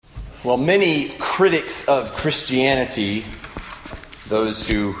Well, many critics of Christianity, those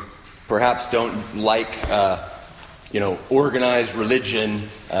who perhaps don't like, organized religion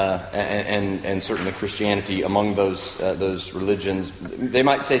and certainly Christianity among those religions, they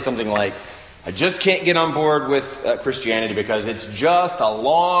might say something like, I just can't get on board with Christianity because it's just a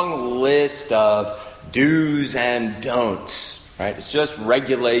long list of do's and don'ts, right? It's just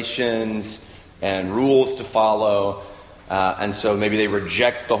regulations and rules to follow. And so maybe they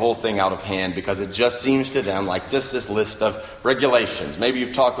reject the whole thing out of hand because it just seems to them like just this list of regulations. Maybe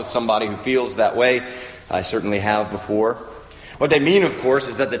you've talked with somebody who feels that way. I certainly have before. What they mean, of course,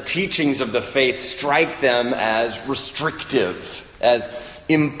 is that the teachings of the faith strike them as restrictive, as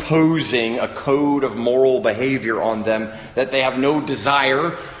imposing a code of moral behavior on them that they have no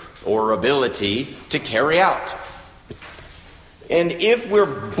desire or ability to carry out. And if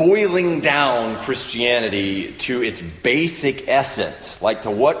we're boiling down Christianity to its basic essence, like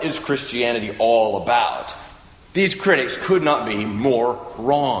to what is Christianity all about, these critics could not be more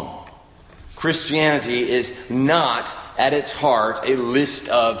wrong. Christianity is not, at its heart, a list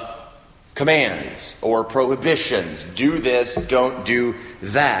of commands or prohibitions. Do this, don't do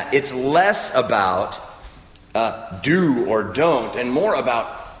that. It's less about do or don't and more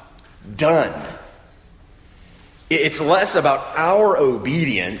about done. It's less about our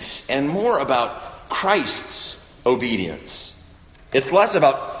obedience and more about Christ's obedience. It's less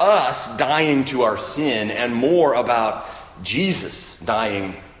about us dying to our sin and more about Jesus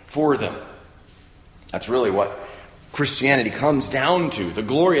dying for them. That's really what Christianity comes down to, the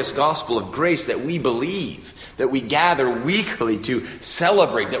glorious gospel of grace that we believe, that we gather weekly to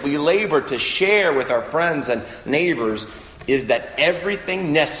celebrate, that we labor to share with our friends and neighbors, is that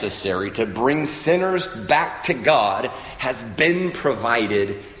everything necessary to bring sinners back to God has been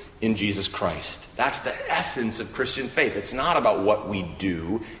provided in Jesus Christ. That's the essence of Christian faith. It's not about what we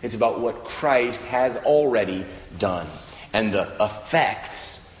do. It's about what Christ has already done and the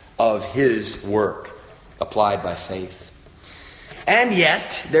effects of his work applied by faith. And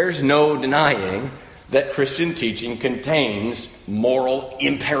yet, there's no denying that Christian teaching contains moral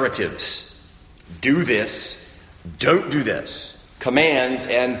imperatives. Do this. Don't do this. Commands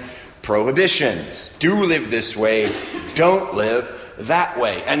and prohibitions. Do live this way. Don't live that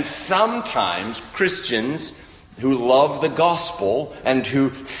way. And sometimes Christians who love the gospel and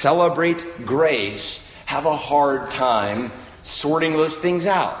who celebrate grace have a hard time sorting those things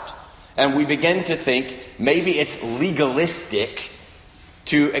out. And we begin to think maybe it's legalistic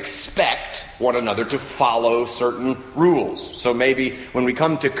to expect one another to follow certain rules. So maybe when we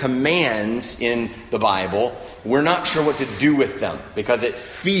come to commands in the Bible, we're not sure what to do with them because it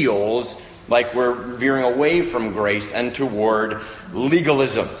feels like we're veering away from grace and toward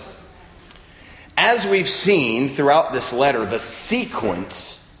legalism. As we've seen throughout this letter, the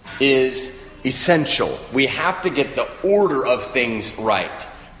sequence is essential. We have to get the order of things right.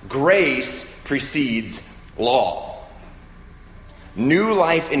 Grace precedes law. New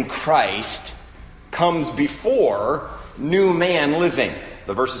life in Christ comes before new man living.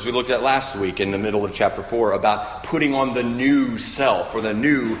 The verses we looked at last week in the middle of chapter 4 about putting on the new self or the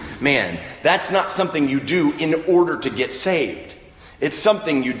new man. That's not something you do in order to get saved. It's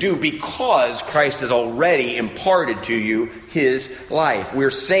something you do because Christ has already imparted to you his life.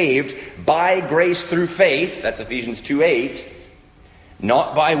 We're saved by grace through faith. That's Ephesians 2:8.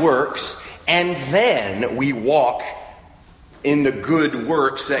 Not by works. And then we walk in the good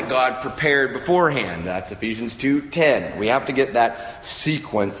works that God prepared beforehand. That's Ephesians 2:10. We have to get that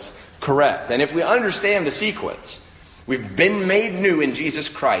sequence correct. And if we understand the sequence, we've been made new in Jesus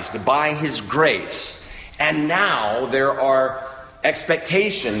Christ by his grace. And now there are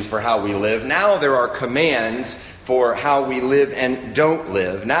expectations for how we live. Now there are commands for how we live and don't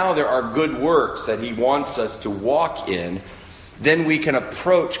live. Now there are good works that he wants us to walk in. Then we can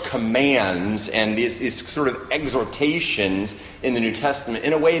approach commands and these sort of exhortations in the New Testament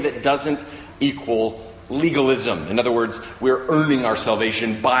in a way that doesn't equal legalism. In other words, we're earning our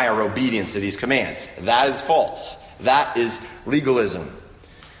salvation by our obedience to these commands. That is false. That is legalism.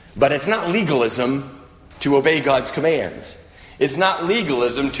 But it's not legalism to obey God's commands. It's not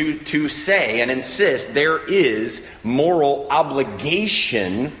legalism to say and insist there is moral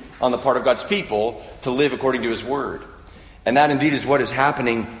obligation on the part of God's people to live according to his word. And that indeed is what is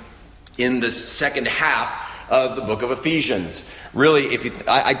happening in this second half of the book of Ephesians. Really,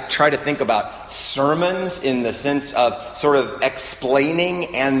 I try to think about sermons in the sense of sort of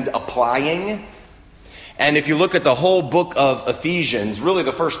explaining and applying. And if you look at the whole book of Ephesians, really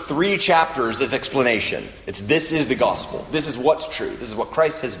the first 3 chapters is explanation. This is the gospel. This is what's true. This is what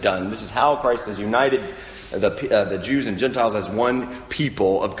Christ has done. This is how Christ has united the Jews and Gentiles as one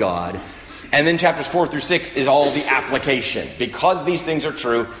people of God. And then chapters 4 through 6 is all the application. Because these things are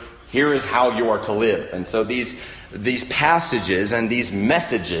true, here is how you are to live. And so these passages and these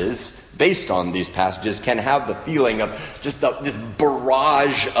messages based on these passages can have the feeling of just this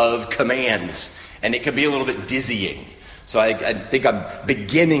barrage of commands. And it could be a little bit dizzying. So I think I'm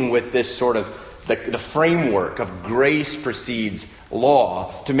beginning with this sort of the framework of grace precedes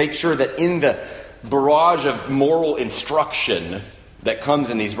law to make sure that in the barrage of moral instruction that comes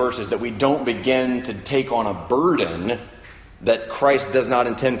in these verses that we don't begin to take on a burden that Christ does not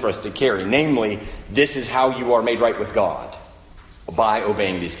intend for us to carry. Namely, this is how you are made right with God, by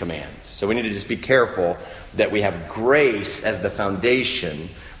obeying these commands. So we need to just be careful that we have grace as the foundation.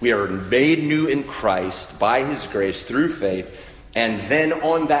 We are made new in Christ by his grace through faith. And then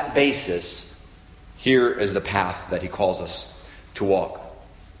on that basis, here is the path that he calls us to walk.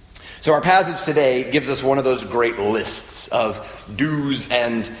 So our passage today gives us one of those great lists of do's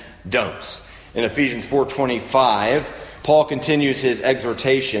and don'ts. In Ephesians 4:25, Paul continues his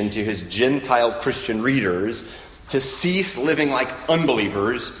exhortation to his Gentile Christian readers to cease living like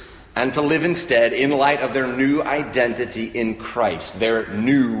unbelievers and to live instead in light of their new identity in Christ, their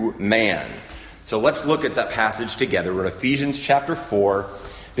new man. So let's look at that passage together. We're in Ephesians chapter 4,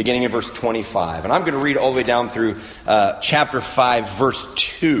 beginning in verse 25. And I'm going to read all the way down through chapter 5, verse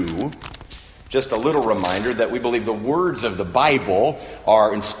 2. Just a little reminder that we believe the words of the Bible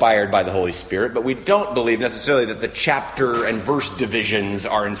are inspired by the Holy Spirit, but we don't believe necessarily that the chapter and verse divisions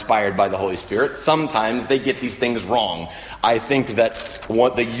are inspired by the Holy Spirit. Sometimes they get these things wrong. I think that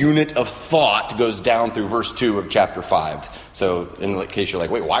what the unit of thought goes down through verse 2 of chapter 5. So in case you're like,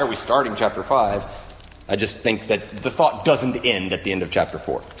 wait, why are we starting chapter 5? I just think that the thought doesn't end at the end of chapter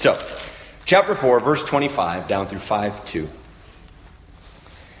 4. So, chapter 4, verse 25, down through 5:2.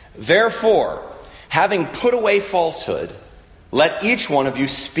 Therefore, having put away falsehood, let each one of you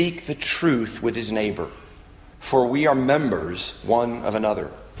speak the truth with his neighbor, for we are members one of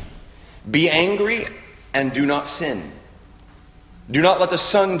another. Be angry and do not sin. Do not let the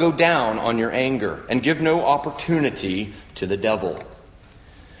sun go down on your anger, and give no opportunity to the devil.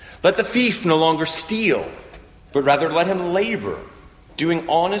 Let the thief no longer steal, but rather let him labor, doing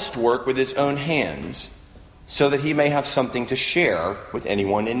honest work with his own hands, so that he may have something to share with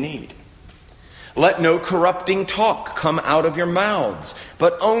anyone in need. Let no corrupting talk come out of your mouths,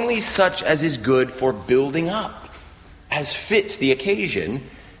 but only such as is good for building up, as fits the occasion,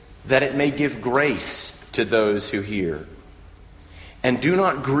 that it may give grace to those who hear. And do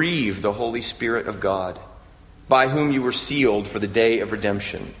not grieve the Holy Spirit of God, by whom you were sealed for the day of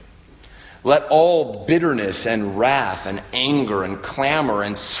redemption. Let all bitterness and wrath and anger and clamor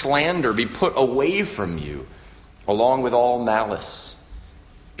and slander be put away from you, along with all malice.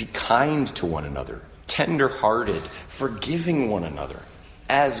 Be kind to one another, tender-hearted, forgiving one another,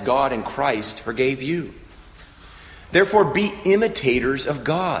 as God in Christ forgave you. Therefore be imitators of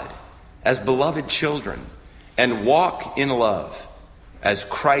God, as beloved children, and walk in love, as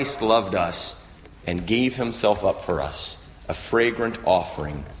Christ loved us and gave himself up for us, a fragrant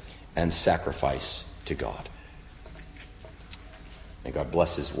offering and sacrifice to God. May God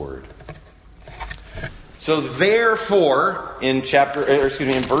bless his word. So therefore, in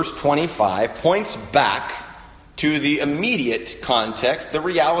verse 25, points back to the immediate context, the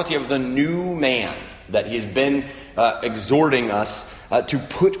reality of the new man that he's been exhorting us to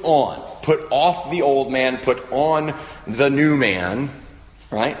put on. Put off the old man, put on the new man,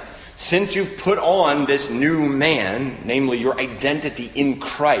 right? Since you've put on this new man, namely your identity in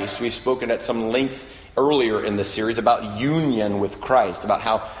Christ, we've spoken at some length earlier in the series about union with Christ, about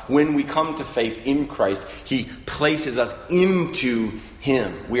how when we come to faith in Christ, he places us into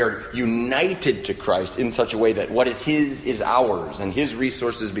him. We are united to Christ in such a way that what is his is ours, and his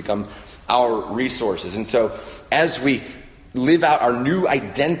resources become our resources. And so as we live out our new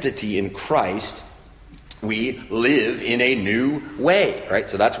identity in Christ, we live in a new way, right?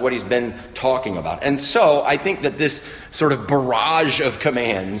 So that's what he's been talking about. And so I think that this sort of barrage of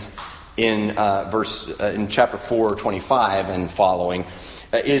commands in chapter 4:25 and following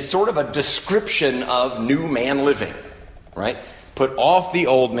is sort of a description of new man living, right? Put off the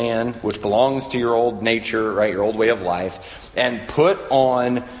old man, which belongs to your old nature, right? Your old way of life, and put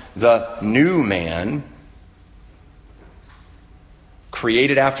on the new man,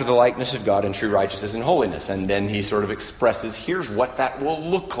 created after the likeness of God in true righteousness and holiness. And then he sort of expresses, here's what that will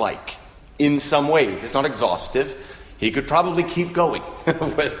look like in some ways. It's not exhaustive. He could probably keep going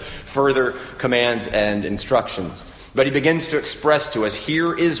with further commands and instructions. But he begins to express to us,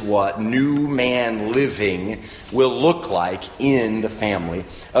 here is what new man living will look like in the family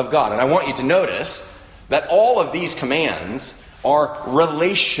of God. And I want you to notice that all of these commands are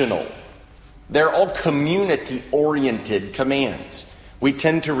relational. They're all community-oriented commands. We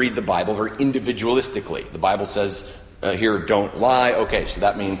tend to read the Bible very individualistically. The Bible says here, don't lie. Okay, so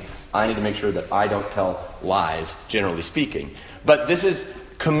that means I need to make sure that I don't tell lies, generally speaking. But this is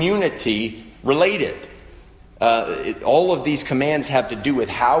community-related. All of these commands have to do with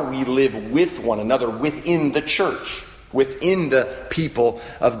how we live with one another within the church, within the people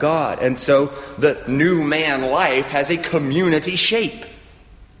of God. And so the new man life has a community shape,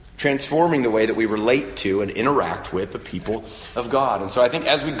 transforming the way that we relate to and interact with the people of God. And so I think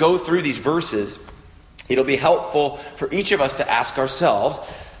as we go through these verses, it'll be helpful for each of us to ask ourselves,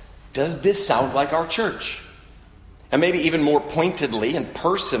 does this sound like our church? And maybe even more pointedly and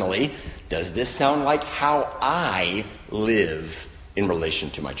personally, does this sound like how I live in relation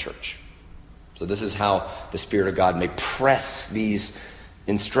to my church? So this is how the Spirit of God may press these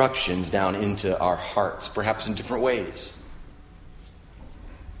instructions down into our hearts, perhaps in different ways.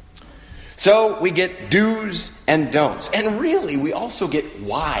 So we get do's and don'ts. And really, we also get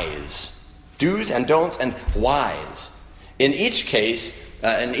whys. Do's and don'ts and whys. In each case,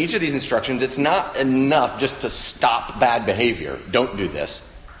 in each of these instructions, it's not enough just to stop bad behavior. Don't do this.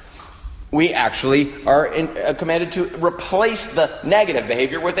 We actually are commanded to replace the negative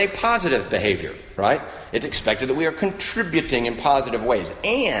behavior with a positive behavior, right? It's expected that we are contributing in positive ways.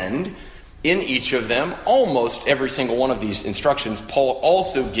 And in each of them, almost every single one of these instructions, Paul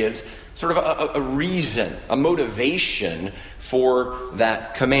also gives sort of a reason, a motivation for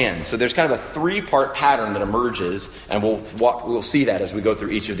that command. So there's kind of a three-part pattern that emerges, and we'll see that as we go through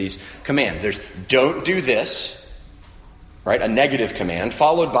each of these commands. There's don't do this, right? A negative command,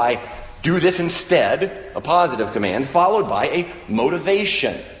 followed by do this instead, a positive command, followed by a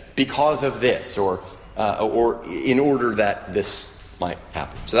motivation because of this, or in order that this might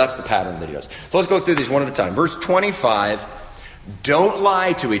happen. So that's the pattern that he does. So let's go through these one at a time. Verse 25, don't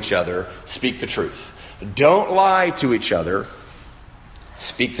lie to each other, speak the truth. Don't lie to each other,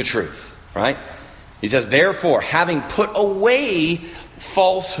 speak the truth, right? He says, therefore, having put away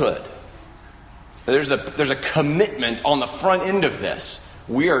falsehood. There's a commitment on the front end of this.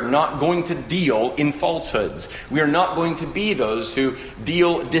 We are not going to deal in falsehoods. We are not going to be those who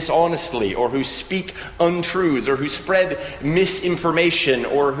deal dishonestly or who speak untruths or who spread misinformation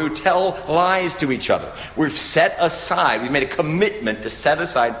or who tell lies to each other. We've made a commitment to set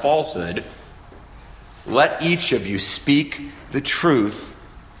aside falsehood. Let each of you speak the truth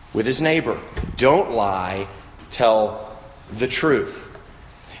with his neighbor. Don't lie, tell the truth.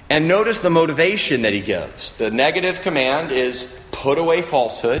 And notice the motivation that he gives. The negative command is put away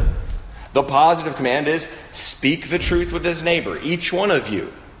falsehood. The positive command is speak the truth with his neighbor. Each one of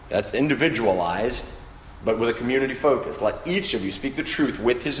you, that's individualized, but with a community focus. Let each of you speak the truth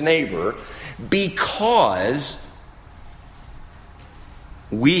with his neighbor because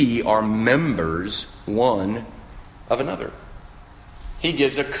we are members one of another. He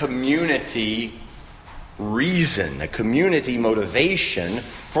gives a community reason, a community motivation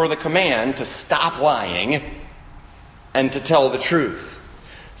for the command to stop lying and to tell the truth.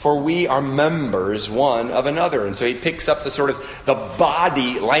 For we are members one of another. And so he picks up the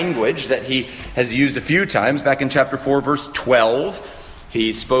body language that he has used a few times. Back in chapter 4, verse 12,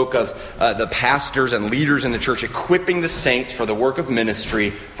 he spoke of the pastors and leaders in the church equipping the saints for the work of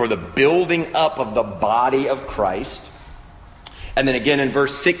ministry, for the building up of the body of Christ. And then again in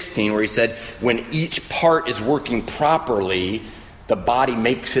verse 16 where he said, when each part is working properly, the body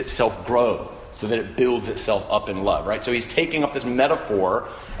makes itself grow so that it builds itself up in love, right? So he's taking up this metaphor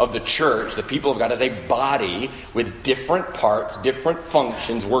of the church, the people of God, as a body with different parts, different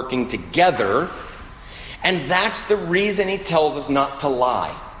functions working together. And that's the reason he tells us not to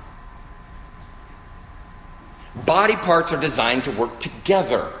lie. Body parts are designed to work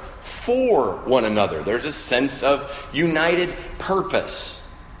together for one another. There's a sense of united purpose.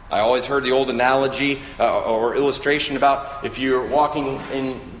 I always heard the old analogy or illustration about if you're walking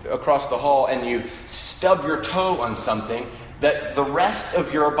across the hall and you stub your toe on something, that the rest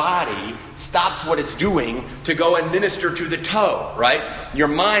of your body stops what it's doing to go and minister to the toe, right? Your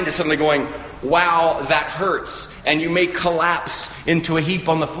mind is suddenly going, wow, that hurts. And you may collapse into a heap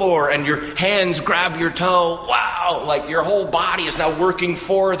on the floor and your hands grab your toe. Wow, like your whole body is now working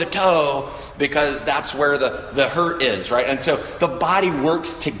for the toe because that's where the hurt is, right? And so the body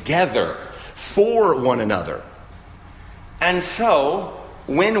works together for one another. And so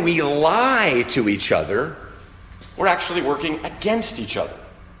when we lie to each other, we're actually working against each other.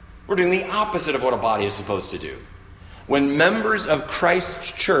 We're doing the opposite of what a body is supposed to do. When members of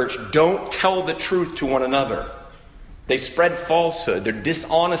Christ's church don't tell the truth to one another, they spread falsehood, they're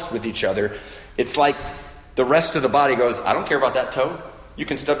dishonest with each other, It's like the rest of the body goes, I don't care about that toe. You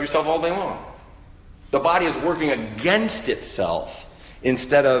can stub yourself all day long. The body is working against itself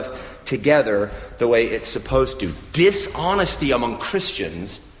instead of together the way it's supposed to. Dishonesty among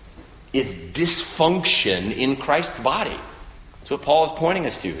Christians is dysfunction in Christ's body. That's what Paul is pointing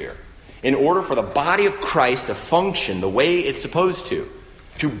us to here. In order for the body of Christ to function the way it's supposed to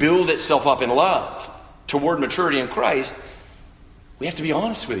build itself up in love toward maturity in Christ, we have to be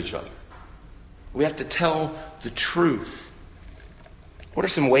honest with each other. We have to tell the truth. What are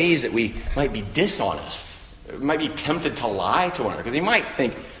some ways that we might be dishonest? We might be tempted to lie to one another. Because you might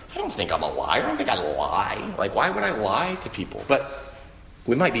think, I don't think I'm a liar. I don't think I lie. Like, why would I lie to people? But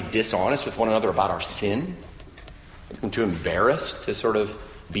we might be dishonest with one another about our sin. I'm too embarrassed to sort of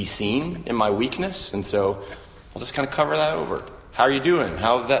be seen in my weakness. And so I'll just kind of cover that over. How are you doing?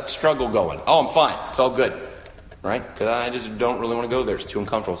 How's that struggle going? Oh, I'm fine. It's all good. Right? Because I just don't really want to go there. It's too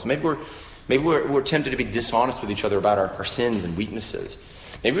uncomfortable. So maybe we're tempted to be dishonest with each other about our sins and weaknesses.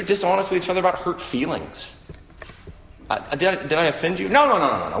 Maybe we're dishonest with each other about hurt feelings. Did I offend you?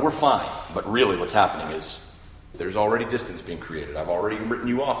 No. We're fine. But really what's happening is there's already distance being created. I've already written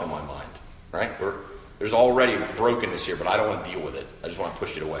you off in my mind. Right? There's already brokenness here, but I don't want to deal with it. I just want to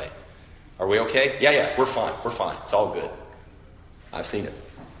push it away. Are we okay? Yeah, we're fine. We're fine. It's all good. I've seen it.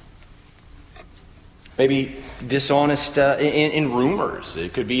 Maybe dishonest in rumors.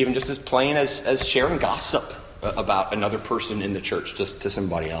 It could be even just as plain as sharing gossip about another person in the church just to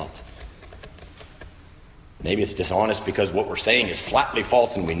somebody else. Maybe it's dishonest because what we're saying is flatly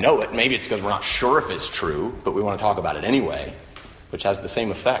false and we know it. Maybe it's because we're not sure if it's true, but we want to talk about it anyway, which has the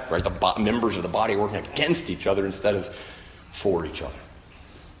same effect, right? The members of the body working against each other instead of for each other.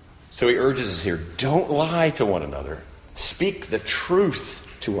 So he urges us here, don't lie to one another. Speak the truth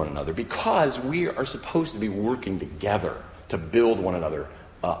to one another, because we are supposed to be working together to build one another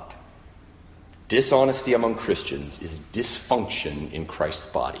up. Dishonesty among Christians is dysfunction in Christ's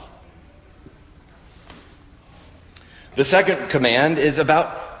body. The second command is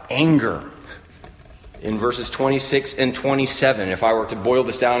about anger. In verses 26 and 27, if I were to boil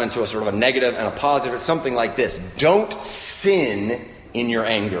this down into a sort of a negative and a positive, it's something like this. Don't sin in your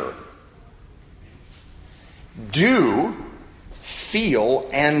anger. Do feel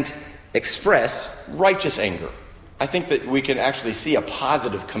and express righteous anger. I think that we can actually see a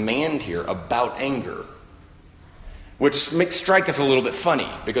positive command here about anger, which makes strike us a little bit funny,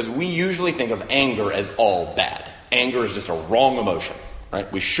 because we usually think of anger as all bad. Anger is just a wrong emotion,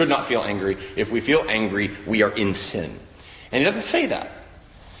 right? We should not feel angry. If we feel angry, we are in sin. And he doesn't say that.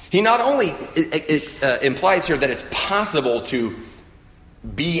 He not only implies here that it's possible to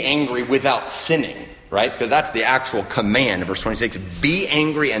be angry without sinning, right? Because that's the actual command in verse 26. Be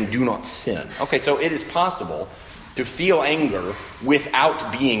angry and do not sin. Okay, so it is possible to feel anger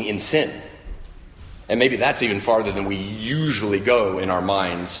without being in sin. And maybe that's even farther than we usually go in our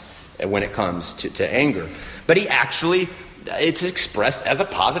minds when it comes to anger. But it's expressed as a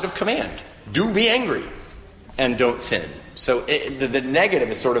positive command. Do be angry and don't sin. So the negative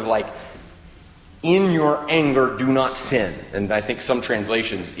is sort of like, in your anger, do not sin. And I think some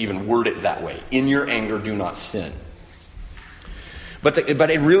translations even word it that way. In your anger, do not sin. But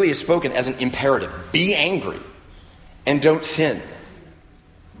it really is spoken as an imperative. Be angry and don't sin.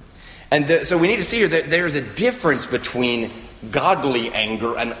 And so we need to see here that there's a difference between godly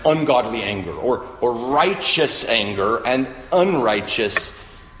anger and ungodly anger, or righteous anger and unrighteous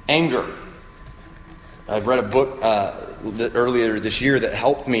anger. I read a book earlier this year that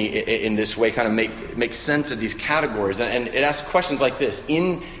helped me in this way kind of make sense of these categories. And it asks questions like this.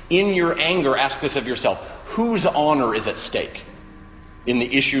 In your anger, ask this of yourself. Whose honor is at stake in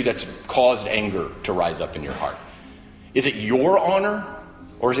the issue that's caused anger to rise up in your heart? Is it your honor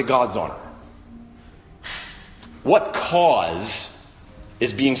or is it God's honor? What cause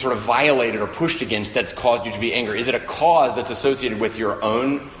is being sort of violated or pushed against that's caused you to be angry? Is it a cause that's associated with your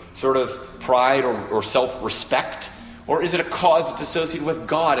own sort of pride or self-respect? Or is it a cause that's associated with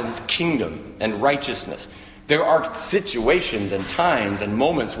God and His kingdom and righteousness? There are situations and times and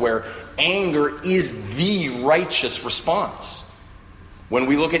moments where anger is the righteous response. When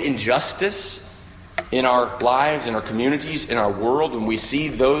we look at injustice in our lives, in our communities, in our world, when we see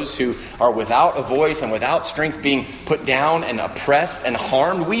those who are without a voice and without strength being put down and oppressed and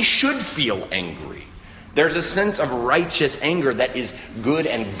harmed, we should feel angry. There's a sense of righteous anger that is good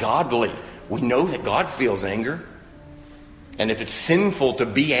and godly. We know that God feels anger. And if it's sinful to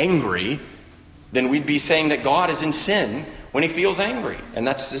be angry, then we'd be saying that God is in sin when He feels angry. And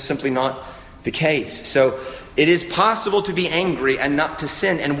that's just simply not the case. So it is possible to be angry and not to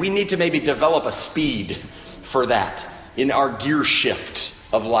sin. And we need to maybe develop a speed for that in our gear shift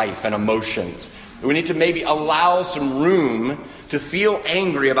of life and emotions. We need to maybe allow some room to feel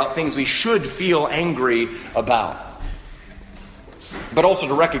angry about things we should feel angry about. But also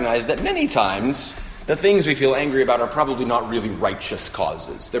to recognize that many times the things we feel angry about are probably not really righteous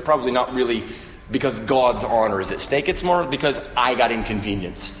causes. They're probably not really because God's honor is at stake. It's more because I got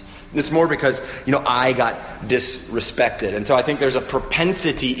inconvenienced. It's more because, I got disrespected. And so I think there's a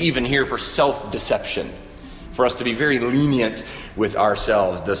propensity even here for self-deception, for us to be very lenient with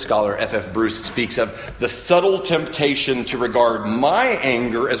ourselves. The scholar F.F. Bruce speaks of the subtle temptation to regard my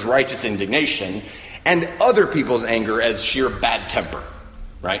anger as righteous indignation and other people's anger as sheer bad temper,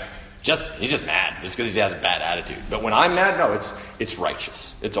 right? He's just mad just because he has a bad attitude. But when I'm mad, no, it's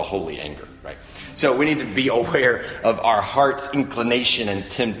righteous. It's a holy anger, right? So we need to be aware of our heart's inclination and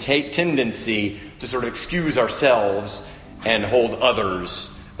tendency to sort of excuse ourselves and hold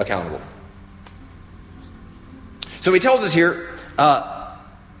others accountable. So he tells us here,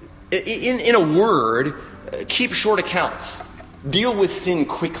 in a word, keep short accounts. Deal with sin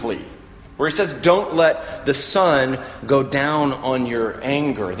quickly. Where he says, don't let the sun go down on your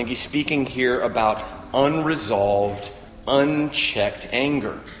anger. I think he's speaking here about unresolved, unchecked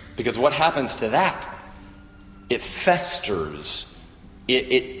anger. Because what happens to that? It festers.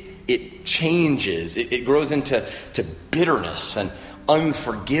 It changes. It grows into bitterness and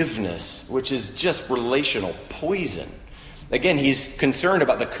unforgiveness, which is just relational poison. Again, he's concerned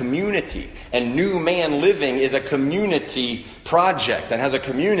about the community. And New Man Living is a community project and has a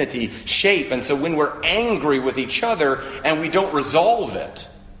community shape. And so when we're angry with each other and we don't resolve it,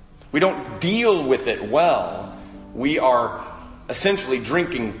 we don't deal with it well, we are essentially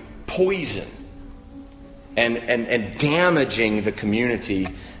drinking poison and damaging the community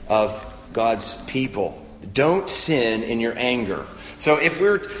of God's people. Don't sin in your anger. So if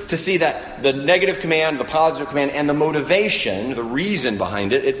we're to see that the negative command, the positive command, and the motivation, the reason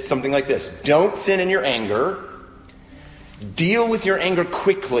behind it, it's something like this. Don't sin in your anger. Deal with your anger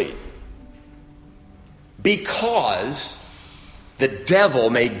quickly. Because the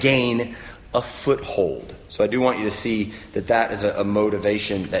devil may gain a foothold. So I do want you to see that is a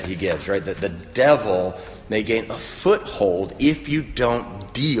motivation that he gives, right? That the devil may gain a foothold if you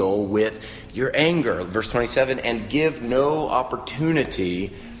don't deal with your anger. Verse 27, and give no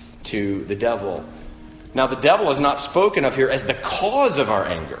opportunity to the devil. Now, the devil is not spoken of here as the cause of our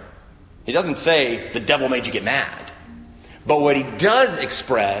anger. He doesn't say the devil made you get mad. But what he does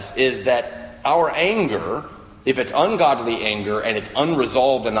express is that our anger, if it's ungodly anger and it's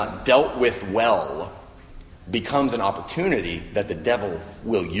unresolved and not dealt with well, becomes an opportunity that the devil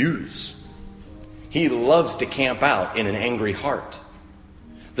will use. He loves to camp out in an angry heart.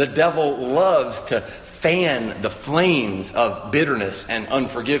 The devil loves to fan the flames of bitterness and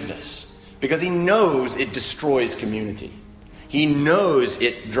unforgiveness because he knows it destroys community. He knows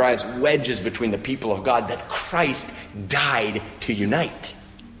it drives wedges between the people of God that Christ died to unite.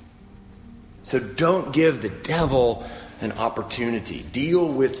 So don't give the devil an opportunity. Deal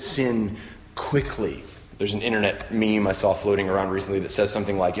with sin quickly. There's an internet meme I saw floating around recently that says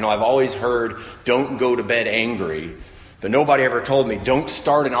something like, I've always heard, don't go to bed angry. But nobody ever told me, don't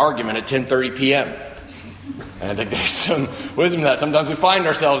start an argument at 10:30 p.m. And I think there's some wisdom in that. Sometimes we find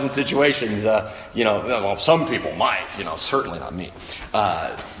ourselves in situations, some people might, certainly not me.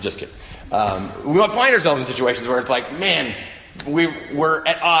 Just kidding. We might find ourselves in situations where it's like, man, we're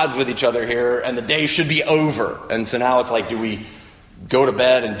at odds with each other here and the day should be over. And so now it's like, do we go to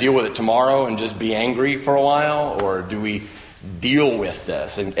bed and deal with it tomorrow and just be angry for a while? Or do we deal with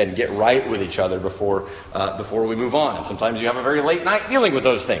this and get right with each other before we move on? And sometimes you have a very late night dealing with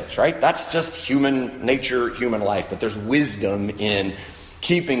those things, right? That's just human nature, human life. But there's wisdom in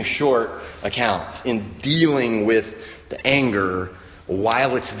keeping short accounts, in dealing with the anger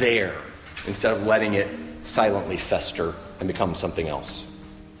while it's there, instead of letting it silently fester and become something else.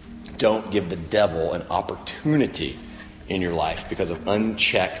 Don't give the devil an opportunity in your life because of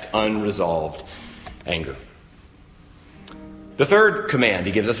unchecked, unresolved anger. The third command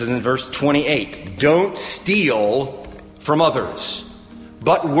he gives us is in verse 28. Don't steal from others,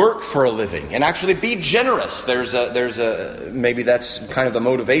 but work for a living. And actually be generous. There's a maybe that's kind of the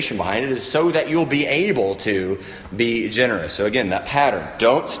motivation behind it, is so that you'll be able to be generous. So again, that pattern.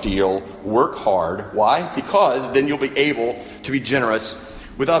 Don't steal, work hard. Why? Because then you'll be able to be generous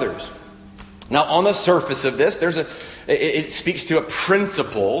with others. Now, on the surface of this, it speaks to a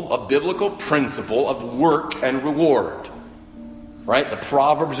principle, a biblical principle of work and reward. right? The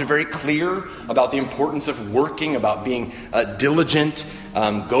Proverbs are very clear about the importance of working, about being diligent.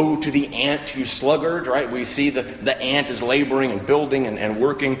 Go to the ant, you sluggard, right? We see the ant is laboring and building and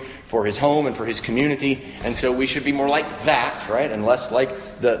working for his home and for his community. And so we should be more like that, right? And less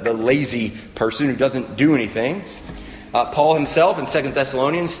like the lazy person who doesn't do anything. Paul himself in 2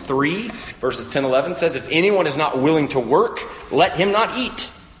 Thessalonians 3, verses 10-11 says, if anyone is not willing to work, let him not eat.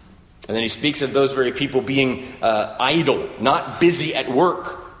 And then he speaks of those very people being idle, not busy at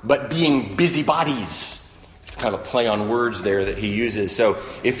work, but being busybodies. It's kind of a play on words there that he uses. So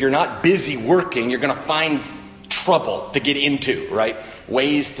if you're not busy working, you're going to find trouble to get into, right?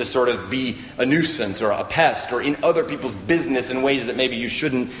 Ways to sort of be a nuisance or a pest or in other people's business in ways that maybe you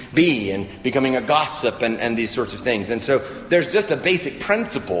shouldn't be, and becoming a gossip and these sorts of things. And so there's just a basic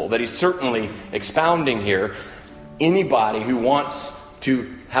principle that he's certainly expounding here. Anybody who wants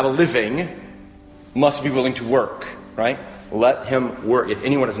to have a living must be willing to work, right? Let him work. If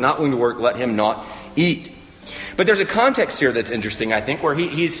anyone is not willing to work, let him not eat. But there's a context here that's interesting, I think, where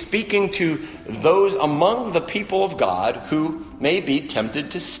he's speaking to those among the people of God who may be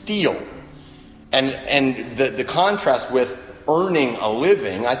tempted to steal. And the contrast with earning a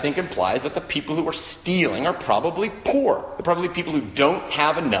living, I think, implies that the people who are stealing are probably poor. They're probably people who don't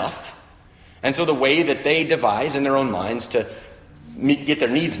have enough. And so the way that they devise in their own minds to get their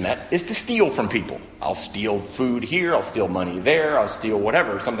needs met is to steal from people. I'll steal food here, I'll steal money there, I'll steal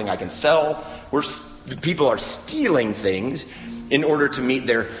whatever, something I can sell. People are stealing things in order to meet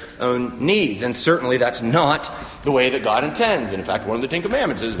their own needs. And certainly that's not the way that God intends. And in fact, one of the Ten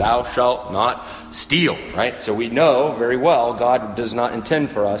Commandments is, thou shalt not steal, right? So we know very well God does not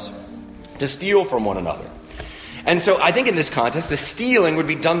intend for us to steal from one another. And so I think in this context, the stealing would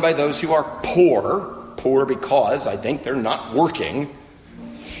be done by those who are poor because I think they're not working.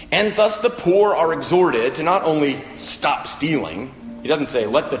 And thus the poor are exhorted to not only stop stealing. He doesn't say,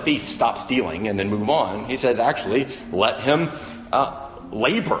 let the thief stop stealing and then move on. He says, actually, let him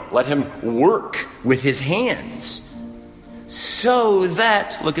labor. Let him work with his hands. So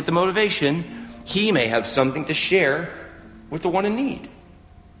that, look at the motivation, he may have something to share with the one in need.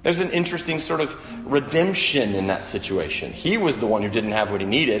 There's an interesting sort of redemption in that situation. He was the one who didn't have what he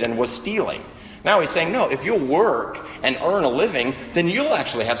needed and was stealing. Now he's saying, no, if you'll work and earn a living, then you'll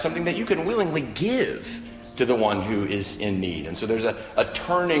actually have something that you can willingly give to the one who is in need. And so there's a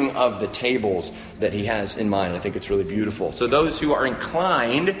turning of the tables that he has in mind. I think it's really beautiful. So those who are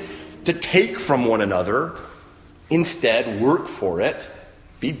inclined to take from one another, instead work for it,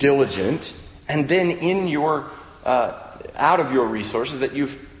 be diligent, and then in your out of your resources that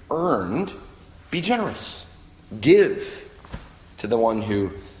you've earned, be generous. Give to the one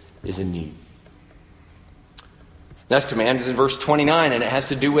who is in need. Next command is in verse 29, and it has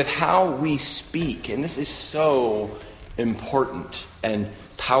to do with how we speak. And this is so important and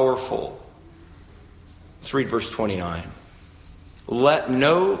powerful. Let's read verse 29. Let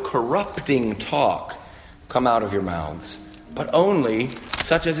no corrupting talk come out of your mouths, but only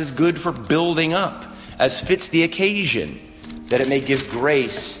such as is good for building up, as fits the occasion, that it may give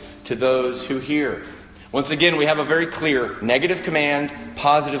grace to those who hear. Once again, we have a very clear negative command,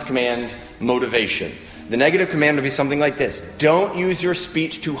 positive command, motivation. The negative command would be something like this. Don't use your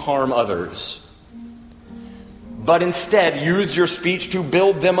speech to harm others, but instead use your speech to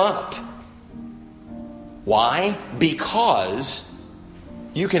build them up. Why? Because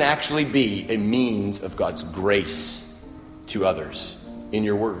you can actually be a means of God's grace to others in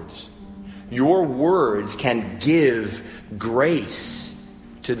your words. Your words can give grace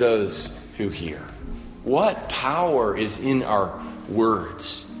to those who hear. What power is in our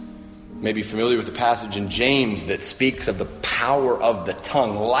words? You may be familiar with the passage in James that speaks of the power of the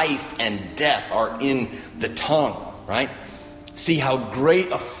tongue. Life and death are in the tongue, right? See how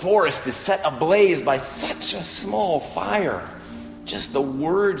great a forest is set ablaze by such a small fire. Just the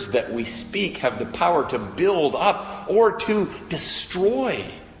words that we speak have the power to build up or to destroy.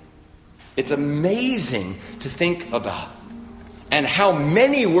 It's amazing to think about. And how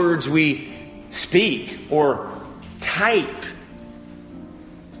many words we speak or type.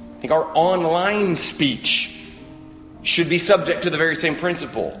 I think our online speech should be subject to the very same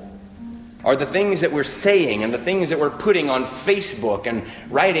principle. Are the things that we're saying and the things that we're putting on Facebook and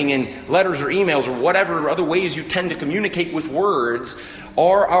writing in letters or emails or whatever other ways you tend to communicate with words,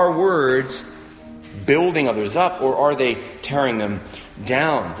 are our words building others up or are they tearing them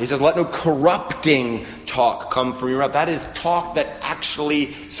down? He says, let no corrupting talk come from your mouth. That is talk that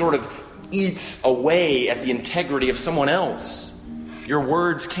actually sort of eats away at the integrity of someone else. Your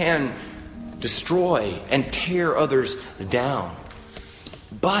words can destroy and tear others down.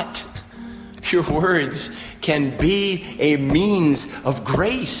 But your words can be a means of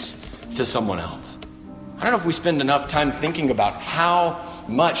grace to someone else. I don't know if we spend enough time thinking about how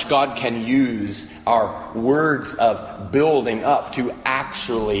much God can use our words of building up to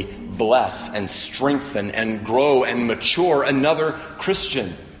actually bless and strengthen and grow and mature another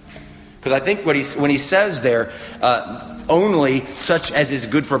Christian. Because I think when he says there, only such as is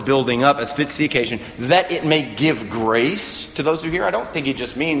good for building up, as fits the occasion, that it may give grace to those who hear. I don't think he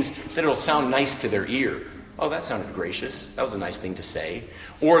just means that it'll sound nice to their ear. Oh, that sounded gracious. That was a nice thing to say.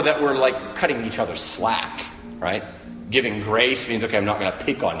 Or that we're like cutting each other slack, right? Giving grace means, okay, I'm not going to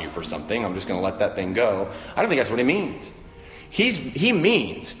pick on you for something. I'm just going to let that thing go. I don't think that's what he means. He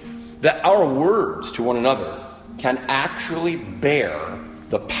means that our words to one another can actually bear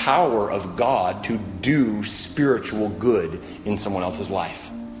the power of God to do spiritual good in someone else's life.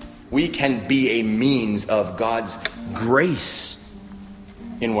 We can be a means of God's grace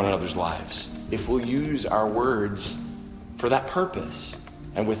in one another's lives if we'll use our words for that purpose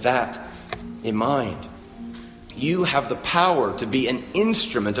and with that in mind. You have the power to be an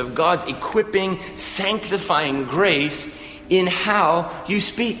instrument of God's equipping, sanctifying grace in how you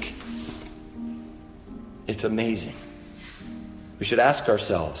speak. It's amazing. We should ask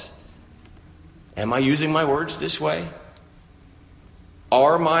ourselves, am I using my words this way?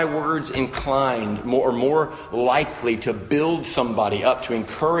 Are my words inclined more likely to build somebody up, to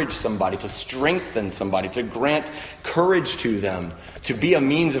encourage somebody, to strengthen somebody, to grant courage to them, to be a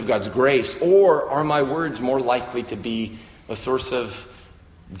means of God's grace? Or are my words more likely to be a source of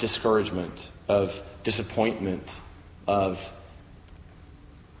discouragement, of disappointment, of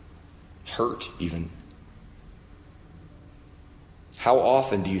hurt even? How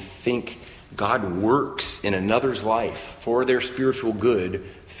often do you think God works in another's life for their spiritual good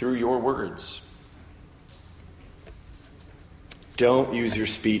through your words? Don't use your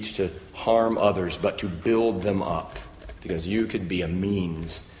speech to harm others, but to build them up, because you could be a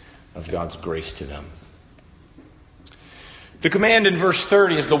means of God's grace to them. The command in verse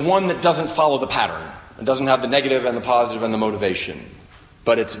 30 is the one that doesn't follow the pattern. It doesn't have the negative and the positive and the motivation.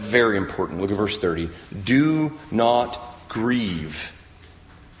 But it's very important. Look at verse 30. Do not grieve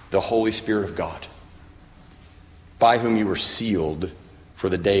the Holy Spirit of God, by whom you were sealed for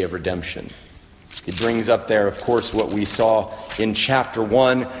the day of redemption. It brings up there, of course, what we saw in chapter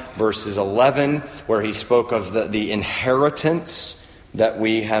 1, verses 11, where he spoke of the inheritance that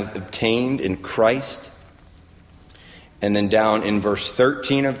we have obtained in Christ. And then down in verse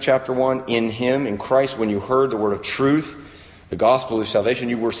 13 of chapter 1, in him, in Christ, when you heard the word of truth, the gospel of salvation,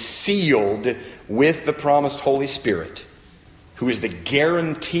 you were sealed with the promised Holy Spirit, who is the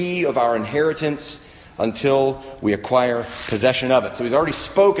guarantee of our inheritance until we acquire possession of it. So he's already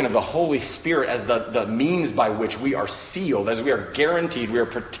spoken of the Holy Spirit as the means by which we are sealed, as we are guaranteed, we are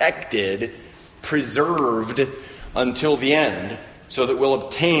protected, preserved until the end, so that we'll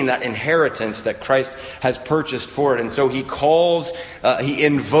obtain that inheritance that Christ has purchased for it. And so he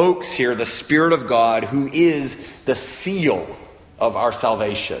invokes here the Spirit of God, who is the seal of our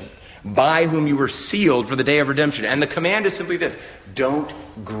salvation, by whom you were sealed for the day of redemption. And the command is simply this: don't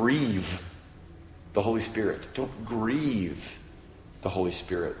grieve the Holy Spirit. Don't grieve the Holy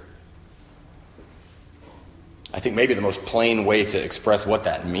Spirit. I think maybe the most plain way to express what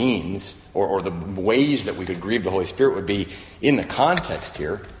that means, or the ways that we could grieve the Holy Spirit, would be in the context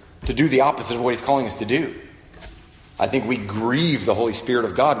here, to do the opposite of what he's calling us to do. I think we grieve the Holy Spirit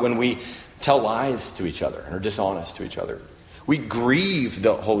of God when we tell lies to each other and are dishonest to each other. We grieve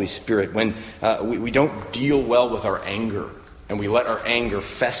the Holy Spirit when we don't deal well with our anger, and we let our anger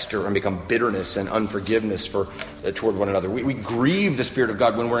fester and become bitterness and unforgiveness toward one another. We grieve the Spirit of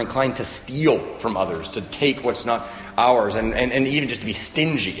God when we're inclined to steal from others, to take what's not ours, and even just to be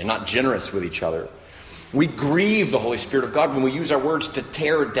stingy and not generous with each other. We grieve the Holy Spirit of God when we use our words to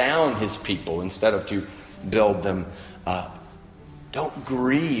tear down his people instead of to build them up. Don't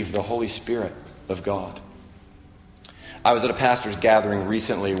grieve the Holy Spirit of God. I was at a pastor's gathering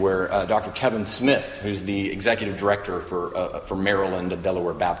recently where Dr. Kevin Smith, who's the executive director for Maryland and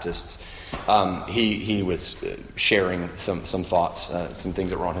Delaware Baptists, he was sharing some thoughts, some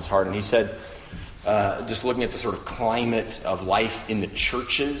things that were on his heart. And he said, just looking at the sort of climate of life in the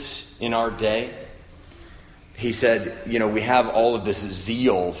churches in our day, he said, we have all of this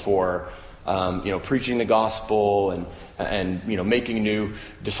zeal for preaching the gospel and making new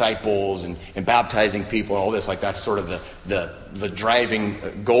disciples and baptizing people and all this. Like, that's sort of the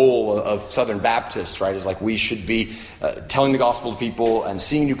driving goal of Southern Baptists, right? Is like we should be telling the gospel to people and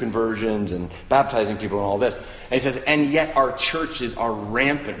seeing new conversions and baptizing people and all this. And he says, and yet our churches are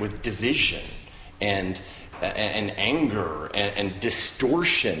rampant with division and and anger and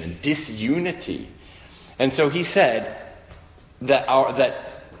distortion and disunity. And so he said that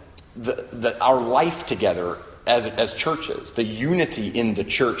our life together as churches, the unity in the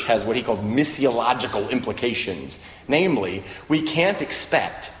church, has what he called missiological implications. Namely, we can't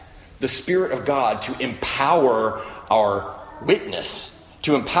expect the Spirit of God to empower our witness,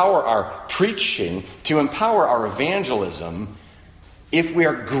 to empower our preaching, to empower our evangelism, if we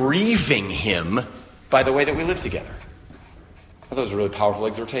are grieving him by the way that we live together. That was a really powerful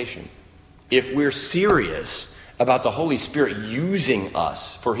exhortation. If we're serious about the Holy Spirit using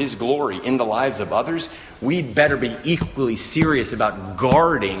us for his glory in the lives of others, we'd better be equally serious about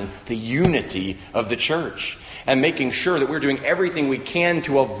guarding the unity of the church and making sure that we're doing everything we can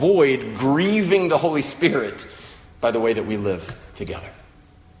to avoid grieving the Holy Spirit by the way that we live together.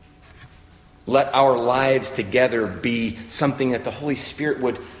 Let our lives together be something that the Holy Spirit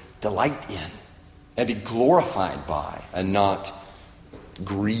would delight in and be glorified by and not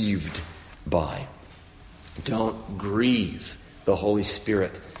grieved by. Don't grieve the Holy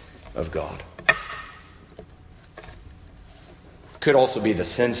Spirit of God. Could also be the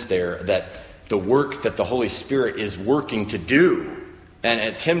sense there that the work that the Holy Spirit is working to do and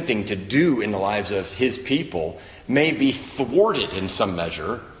attempting to do in the lives of his people may be thwarted in some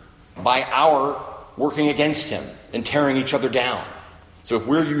measure by our working against him and tearing each other down. So if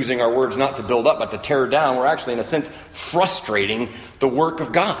we're using our words not to build up but to tear down, we're actually in a sense frustrating the work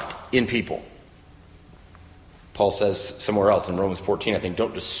of God in people. Paul says somewhere else in Romans 14, I think,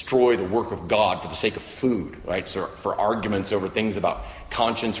 don't destroy the work of God for the sake of food, right? So for arguments over things about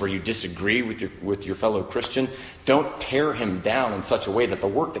conscience where you disagree with your fellow Christian, don't tear him down in such a way that the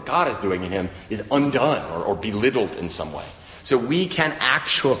work that God is doing in him is undone or belittled in some way. So we can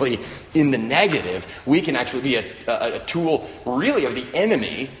actually, in the negative, we can actually be a tool really of the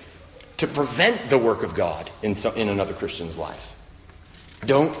enemy to prevent the work of God in another Christian's life.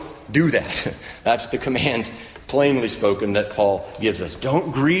 Don't do that. That's the command plainly spoken that Paul gives us.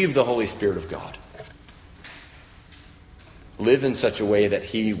 Don't grieve the Holy Spirit of God. Live in such a way that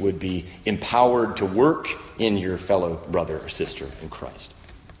he would be empowered to work in your fellow brother or sister in Christ.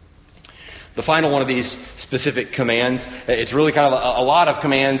 The final one of these specific commands, it's really kind of a lot of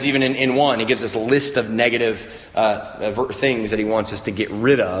commands even in one. He gives us a list of negative things that he wants us to get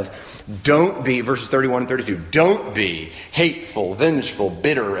rid of. Don't be, verses 31 and 32, don't be hateful, vengeful,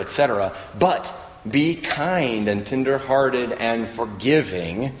 bitter, etc. But be kind and tender-hearted and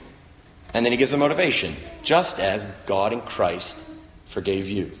forgiving. And then he gives a motivation, just as God in Christ forgave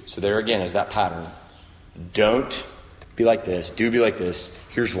you. So there again is that pattern. Don't be like this. Do be like this.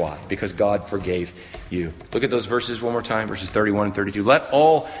 Here's why. Because God forgave you. Look at those verses one more time. Verses 31 and 32. Let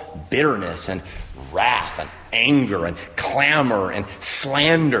all bitterness and wrath and anger and clamor and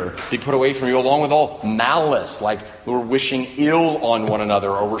slander be put away from you, along with all malice, like we're wishing ill on one another,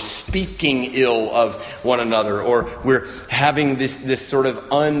 or we're speaking ill of one another, or we're having this sort of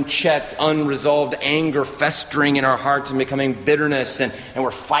unchecked, unresolved anger festering in our hearts and becoming bitterness, and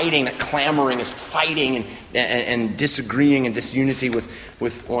we're fighting. That clamoring is fighting and disagreeing and disunity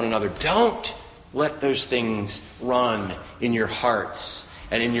with one another. Don't let those things run in your hearts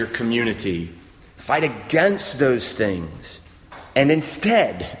and in your community. Fight against those things. And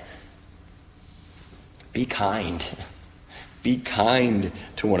instead, be kind. Be kind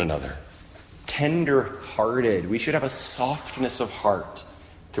to one another. Tender-hearted. We should have a softness of heart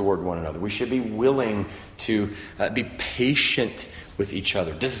toward one another. We should be willing to be patient with each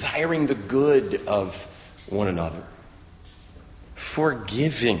other, desiring the good of one another,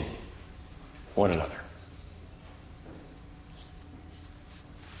 forgiving one another.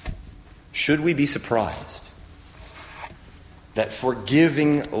 Should we be surprised that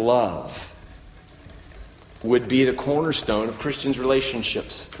forgiving love would be the cornerstone of Christians'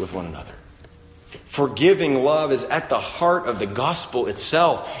 relationships with one another? Forgiving love is at the heart of the gospel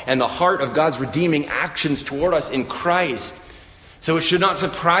itself and the heart of God's redeeming actions toward us in Christ. So it should not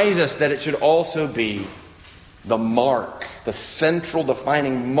surprise us that it should also be the mark, the central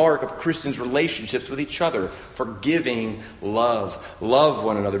defining mark of Christians' relationships with each other. Forgiving love. Love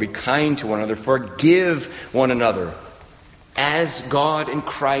one another. Be kind to one another. Forgive one another as God in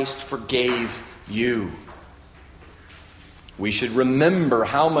Christ forgave you. We should remember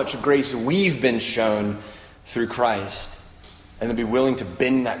how much grace we've been shown through Christ, and then be willing to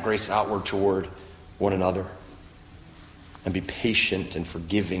bend that grace outward toward one another and be patient and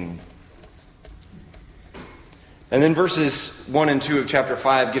forgiving. And then verses 1 and 2 of chapter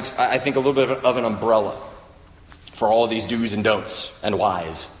 5 gives, I think, a little bit of an umbrella for all of these do's and don'ts and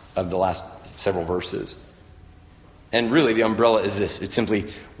whys of the last several verses. And really the umbrella is this. It's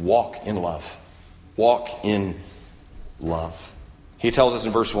simply walk in love. Walk in love. He tells us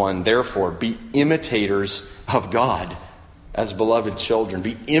in verse 1, therefore, be imitators of God as beloved children.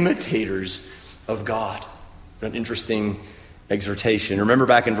 Be imitators of God. An interesting exhortation. Remember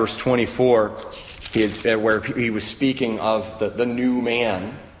back in verse 24, where he was speaking of the new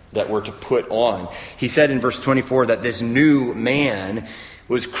man that we're to put on. He said in verse 24 that this new man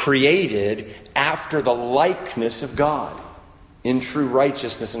was created after the likeness of God, in true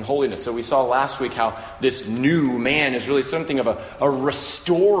righteousness and holiness. So we saw last week how this new man is really something of a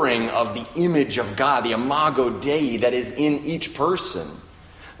restoring of the image of God, the imago Dei that is in each person,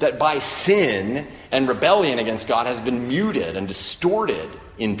 that by sin and rebellion against God has been muted and distorted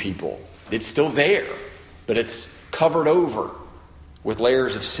in people. It's still there, but it's covered over with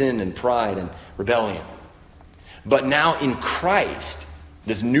layers of sin and pride and rebellion. But now in Christ,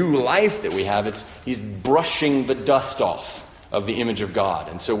 this new life that we have, he's brushing the dust off of the image of God.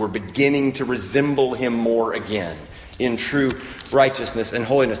 And so we're beginning to resemble him more again in true righteousness and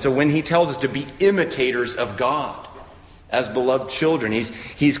holiness. So when he tells us to be imitators of God as beloved children,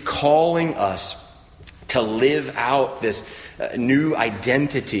 he's calling us to live out this new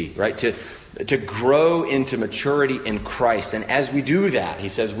identity, right? To grow into maturity in Christ. And as we do that, he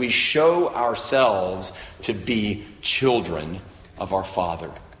says, we show ourselves to be children of our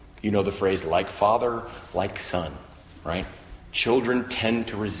Father. You know the phrase, like father, like son, right? Children tend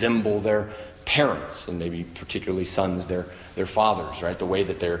to resemble their parents, and maybe particularly sons, their fathers, right? The way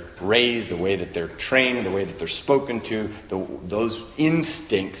that they're raised, the way that they're trained, the way that they're spoken to, those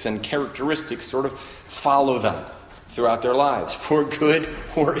instincts and characteristics sort of follow them throughout their lives, for good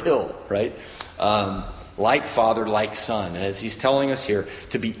or ill, right? Like father, like son. And as he's telling us here,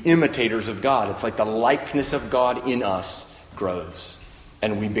 to be imitators of God, it's like the likeness of God in us grows.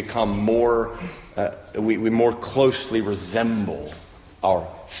 And we become more, we more closely resemble our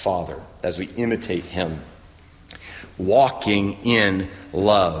Father as we imitate him. Walking in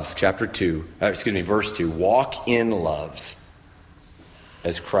love. Verse 2. Walk in love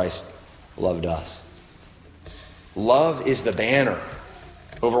as Christ loved us. Love is the banner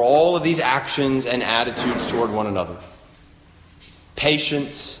over all of these actions and attitudes toward one another.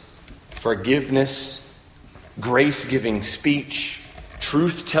 Patience, forgiveness, grace-giving speech,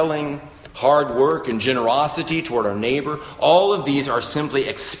 truth-telling, hard work, and generosity toward our neighbor. All of these are simply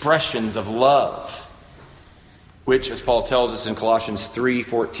expressions of love, which, as Paul tells us in Colossians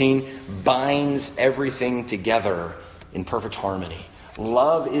 3:14, binds everything together in perfect harmony.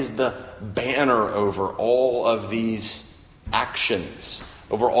 Love is the banner over all of these actions,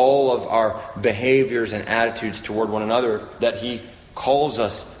 over all of our behaviors and attitudes toward one another that he calls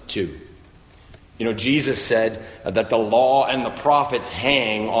us to. You know, Jesus said that the law and the prophets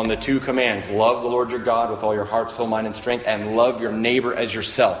hang on the two commands. Love the Lord your God with all your heart, soul, mind, and strength, and love your neighbor as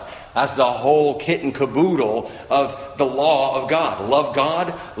yourself. That's the whole kit and caboodle of the law of God,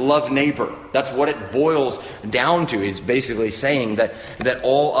 love neighbor. That's what it boils down to. He's basically saying that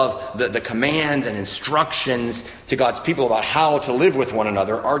all of the commands and instructions to God's people about how to live with one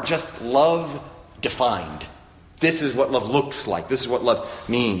another are just love defined. This is what love looks like. This is what love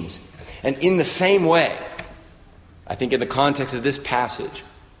means. And in the same way, I think in the context of this passage,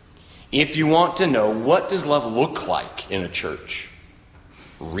 if you want to know what does love look like in a church,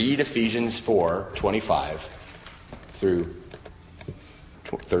 read Ephesians 4:25 through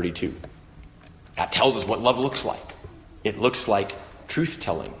 32. That tells us what love looks like. It looks like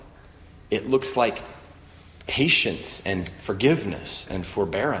truth-telling. It looks like patience and forgiveness and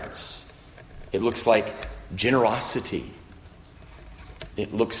forbearance. It looks like generosity.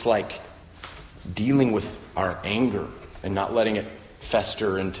 It looks like dealing with our anger and not letting it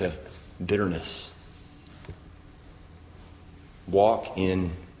fester into bitterness. Walk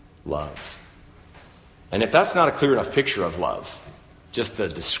in love. And if that's not a clear enough picture of love, just the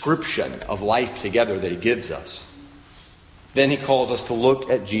description of life together that he gives us, then he calls us to look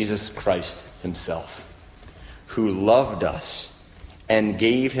at Jesus Christ himself, who loved us and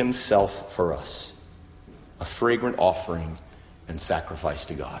gave himself for us, a fragrant offering and sacrifice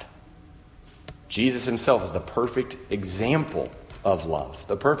to God. Jesus himself is the perfect example of love,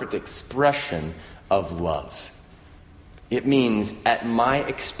 the perfect expression of love. It means at my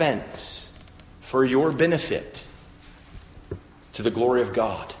expense, for your benefit, to the glory of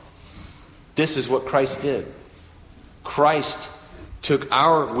God. This is what Christ did. Christ took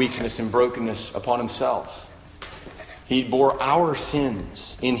our weakness and brokenness upon himself. He bore our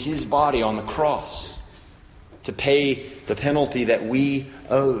sins in his body on the cross to pay the penalty that we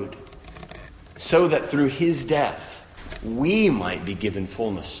owed, so that through his death, we might be given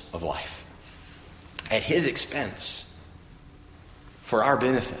fullness of life at his expense for our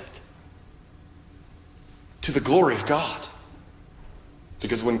benefit. to the glory of God.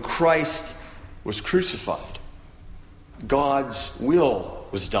 Because when Christ was crucified, God's will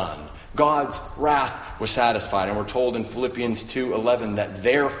was done. God's wrath was satisfied. And we're told in Philippians 2:11 that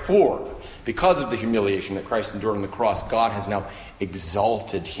therefore, because of the humiliation that Christ endured on the cross, God has now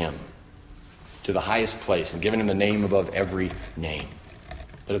exalted him to the highest place and given him the name above every name.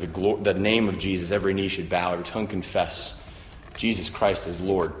 That at the name of Jesus, every knee should bow, every tongue confess Jesus Christ is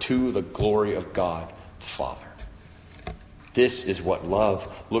Lord, to the glory of God the Father. This is what love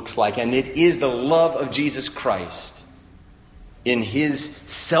looks like, and it is the love of Jesus Christ in his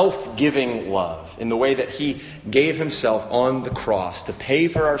self-giving love, in the way that he gave himself on the cross to pay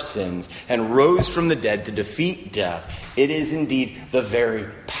for our sins and rose from the dead to defeat death. It is indeed the very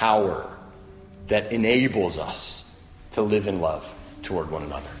power that enables us to live in love toward one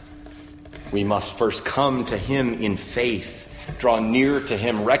another. We must first come to him in faith, draw near to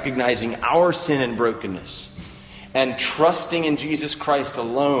him, recognizing our sin and brokenness, and trusting in Jesus Christ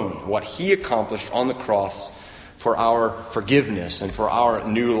alone, what he accomplished on the cross for our forgiveness and for our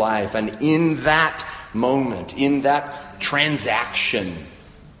new life. And in that moment, in that transaction,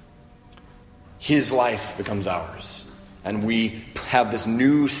 his life becomes ours. And we have this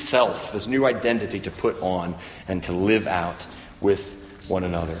new self, this new identity to put on and to live out with one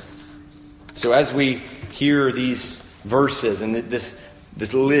another. So as we hear these verses and this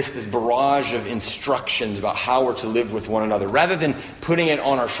list, this barrage of instructions about how we're to live with one another, rather than putting it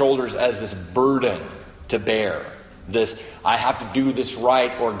on our shoulders as this burden to bear, this, I have to do this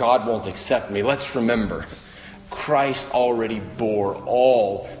right or God won't accept me, let's remember, Christ already bore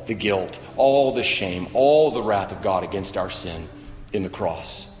all the guilt, all the shame, all the wrath of God against our sin in the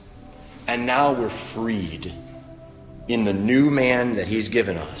cross. And now we're freed in the new man that he's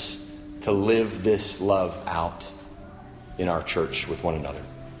given us to live this love out in our church with one another.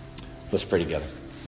 Let's pray together.